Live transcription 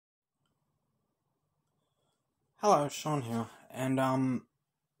Hello, Sean here, and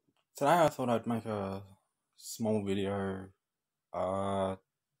today I thought I'd make a small video, I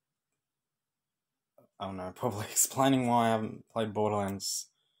don't know, probably explaining why I haven't played Borderlands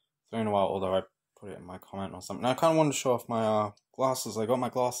 3 in a while, although I put it in my comment or something. I kind of wanted to show off my, glasses. I got my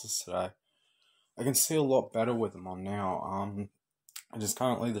glasses today. I can see a lot better with them on now. It is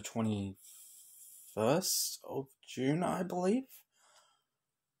currently the 21st of June, I believe,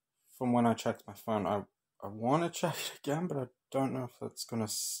 from when I checked my phone. I want to check it again, but I don't know if that's going to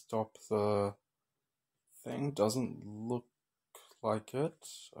stop the thing. Doesn't look like it.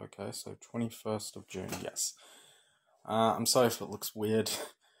 Okay, so 21st of June, yes. I'm sorry if it looks weird.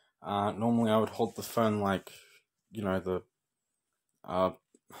 Normally I would hold the phone like, the, hard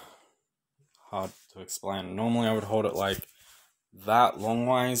to explain. Normally I would hold it like that long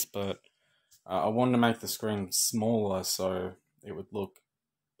ways, but I wanted to make the screen smaller so it would look,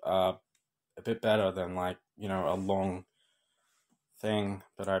 a bit better than like, a long thing,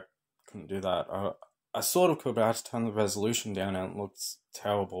 but I couldn't do that. I sort of could, but I had to turn the resolution down and it looks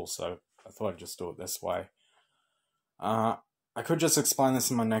terrible, so I thought I'd just do it this way. I could just explain this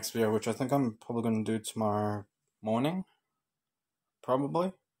in my next video, which I think I'm probably going to do tomorrow morning.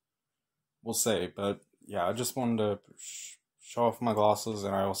 Probably. We'll see, but yeah, I just wanted to show off my glasses,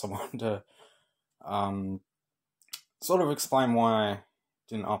 and I also wanted to sort of explain why I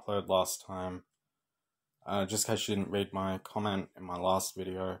didn't upload last time. Just in case you didn't read my comment in my last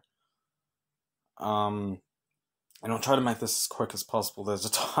video. And I'll try to make this as quick as possible. There's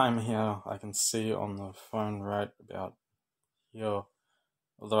a time here I can see on the phone right about here.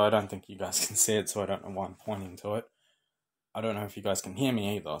 Although I don't think you guys can see it, so I don't know why I'm pointing to it. I don't know if you guys can hear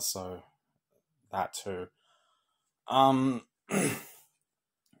me either, so that too.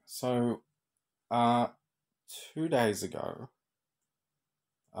 So, 2 days ago,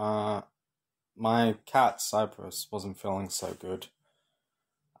 my cat, Cypress, wasn't feeling so good.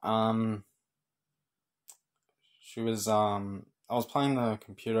 She was, I was playing the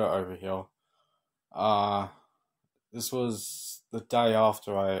computer over here. This was the day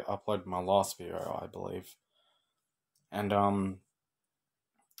after I uploaded my last video, I believe. And,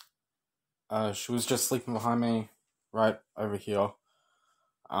 she was just sleeping behind me, right over here,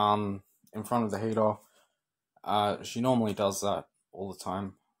 in front of the heater. She normally does that all the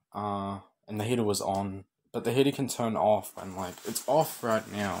time. And the heater was on, but the heater can turn off, and like, it's off right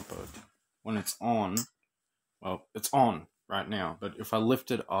now, but when it's on, well, it's on right now, but if I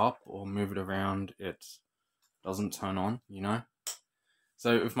lift it up or move it around, it doesn't turn on,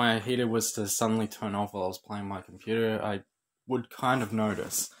 So if my heater was to suddenly turn off while I was playing my computer, I would kind of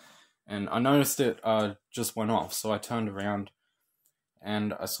notice. And I noticed it just went off, so I turned around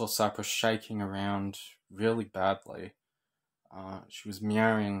and I saw Cypress shaking around really badly. She was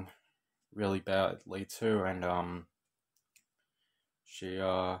meowing really badly too, and she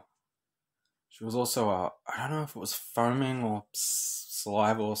was also, I don't know if it was foaming or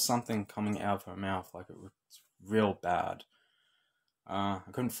saliva or something coming out of her mouth, like it was real bad. I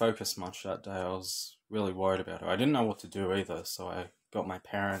couldn't focus much that day. I was really worried about her. I didn't know what to do either, so I got my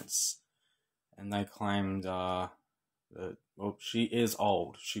parents, and they claimed that, well, she is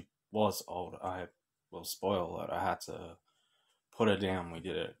old. She was old. Well, spoil it, I had to put her down. We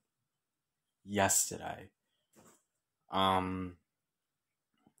did it yesterday.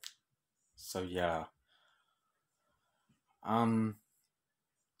 So yeah.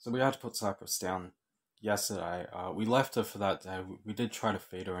 So we had to put Cypress down yesterday. We left her for that day. We did try to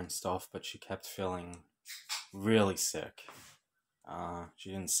feed her and stuff, but she kept feeling really sick.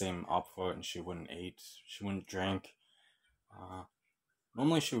 She didn't seem up for it, and she wouldn't eat. She wouldn't drink.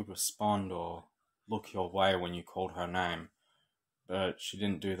 Normally she would respond or look your way when you called her name, but she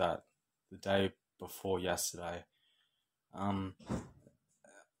didn't do that the day before yesterday. And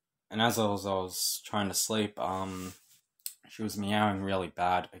as I was trying to sleep, she was meowing really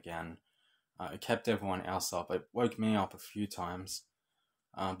bad again. It kept everyone else up. It woke me up a few times.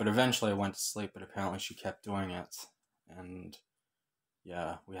 But eventually I went to sleep, but apparently she kept doing it. And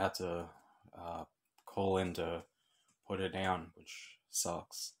yeah, we had to call in to put her down, which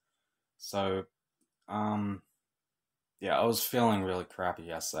sucks. So, yeah, I was feeling really crappy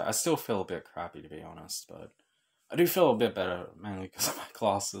yesterday. I still feel a bit crappy, to be honest, but I do feel a bit better, mainly because of my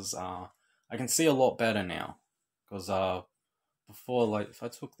glasses. I can see a lot better now, because before, like, if I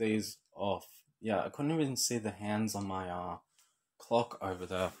took these off, yeah, I couldn't even see the hands on my clock over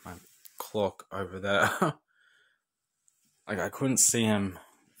there. Like, I couldn't see him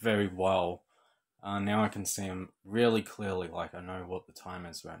very well. Now I can see him really clearly, like I know what the time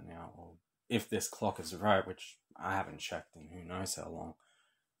is right now, or if this clock is right, which I haven't checked in who knows how long.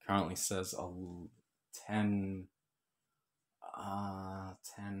 Currently says 10,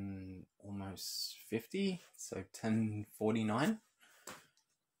 10, almost 50, so 10:49.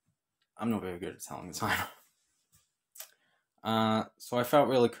 I'm not very good at telling the time. So I felt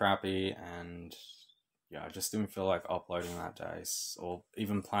really crappy, and yeah, I just didn't feel like uploading that day, or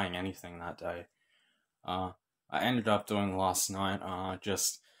even playing anything that day. I ended up doing last night,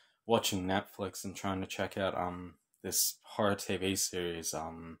 just watching Netflix and trying to check out this horror TV series,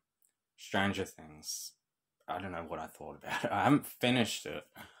 Stranger Things. I don't know what I thought about it. I haven't finished it.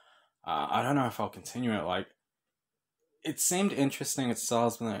 I don't know if I'll continue it. Like, it seemed interesting at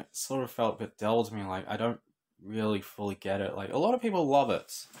stars, but it sort of felt a bit dull to me. Like, I don't really fully get it. Like, a lot of people love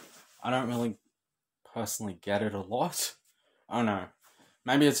it. I don't really personally get it a lot. I don't know.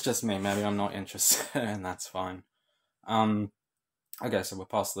 Maybe it's just me. Maybe I'm not interested, and that's fine. Okay, so we're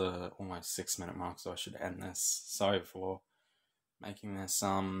past the almost 6-minute mark, so I should end this. Sorry for making this.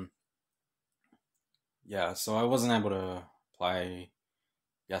 Yeah, so I wasn't able to play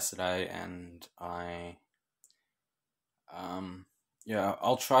yesterday, and yeah,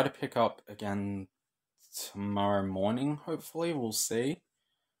 I'll try to pick up again tomorrow morning, hopefully. We'll see.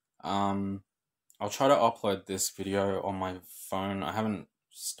 I'll try to upload this video on my phone. I haven't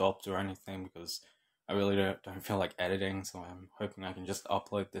stopped or anything because I really don't feel like editing, so I'm hoping I can just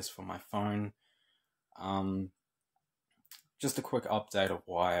upload this from my phone. Just a quick update of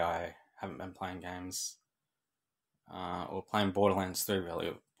why I haven't been playing games, or playing Borderlands 3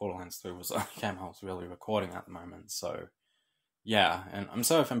 really. Borderlands 3 was a game I was really recording at the moment, so yeah, and I'm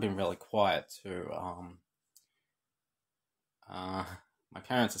sorry if I'm being really quiet too. My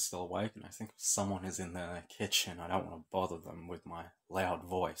parents are still awake, and I think if someone is in the kitchen, I don't want to bother them with my loud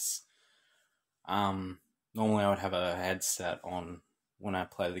voice. Normally I would have a headset on when I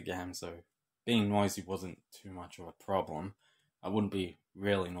play the game, so being noisy wasn't too much of a problem. I wouldn't be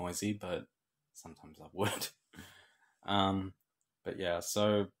really noisy, but sometimes I would. But yeah,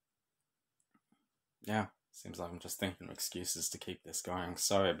 so yeah, seems like I'm just thinking of excuses to keep this going.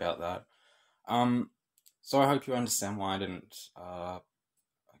 Sorry about that. So I hope you understand why I didn't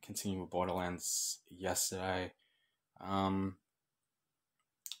continue with Borderlands yesterday.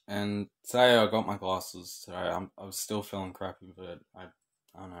 And today I got my glasses. Today I was still feeling crappy, but I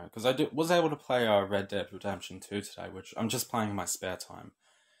don't know, because I was able to play Red Dead Redemption 2 today, which I'm just playing in my spare time.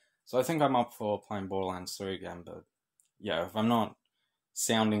 So I think I'm up for playing Borderlands 3 again, but yeah, if I'm not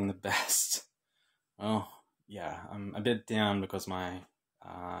sounding the best, oh yeah, I'm a bit down because my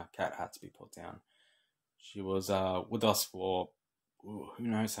cat had to be put down. She was with us for who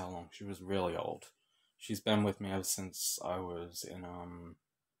knows how long. She was really old. She's been with me ever since I was in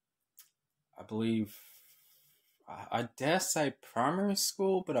I believe, I dare say primary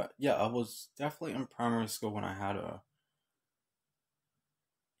school, but yeah, I was definitely in primary school when I had her.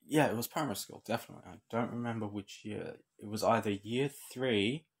 Yeah, it was primary school, definitely. I don't remember which year. It was either year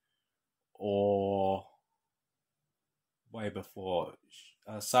 3 or way before.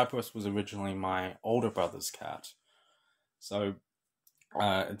 Cypress was originally my older brother's cat, so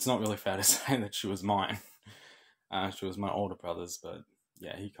it's not really fair to say that she was mine. She was my older brother's, but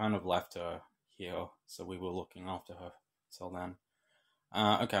yeah, he kind of left her here, so we were looking after her till then.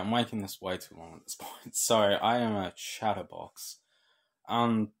 Okay, I'm making this way too long at this point. Sorry, I am a chatterbox.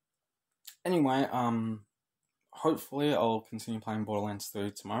 Anyway, hopefully I'll continue playing Borderlands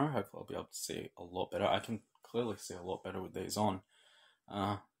 3 tomorrow. Hopefully I'll be able to see a lot better. I can clearly see a lot better with these on.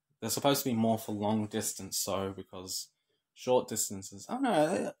 They're supposed to be more for long distance, so because short distances, I don't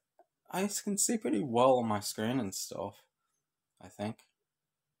know, I can see pretty well on my screen and stuff, I think.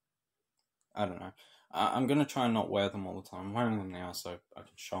 I don't know. I'm going to try and not wear them all the time. I'm wearing them now so I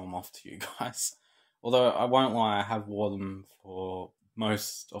can show them off to you guys. Although, I won't lie, I have wore them for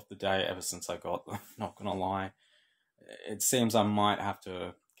most of the day ever since I got them. Not going to lie. It seems I might have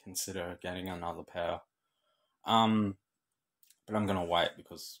to consider getting another pair. But I'm going to wait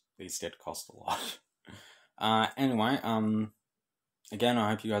because these did cost a lot. Anyway, again, I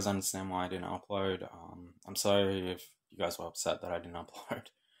hope you guys understand why I didn't upload. I'm sorry if you guys were upset that I didn't upload.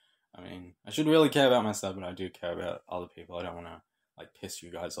 I mean, I should really care about myself, but I do care about other people. I don't want to, like, piss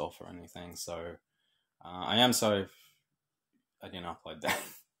you guys off or anything, so I am sorry if I didn't upload that.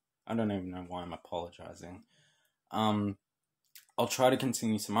 I don't even know why I'm apologizing. I'll try to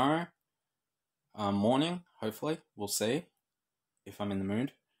continue tomorrow morning, hopefully. We'll see if I'm in the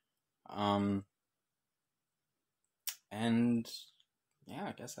mood. And yeah,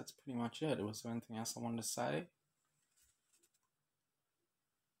 I guess that's pretty much it. Was there anything else I wanted to say?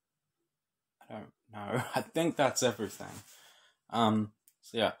 I don't know. I think that's everything. So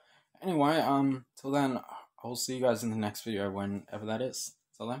yeah. Anyway, till then, I'll see you guys in the next video whenever that is.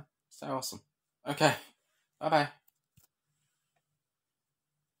 Till then, stay awesome. Okay, bye bye.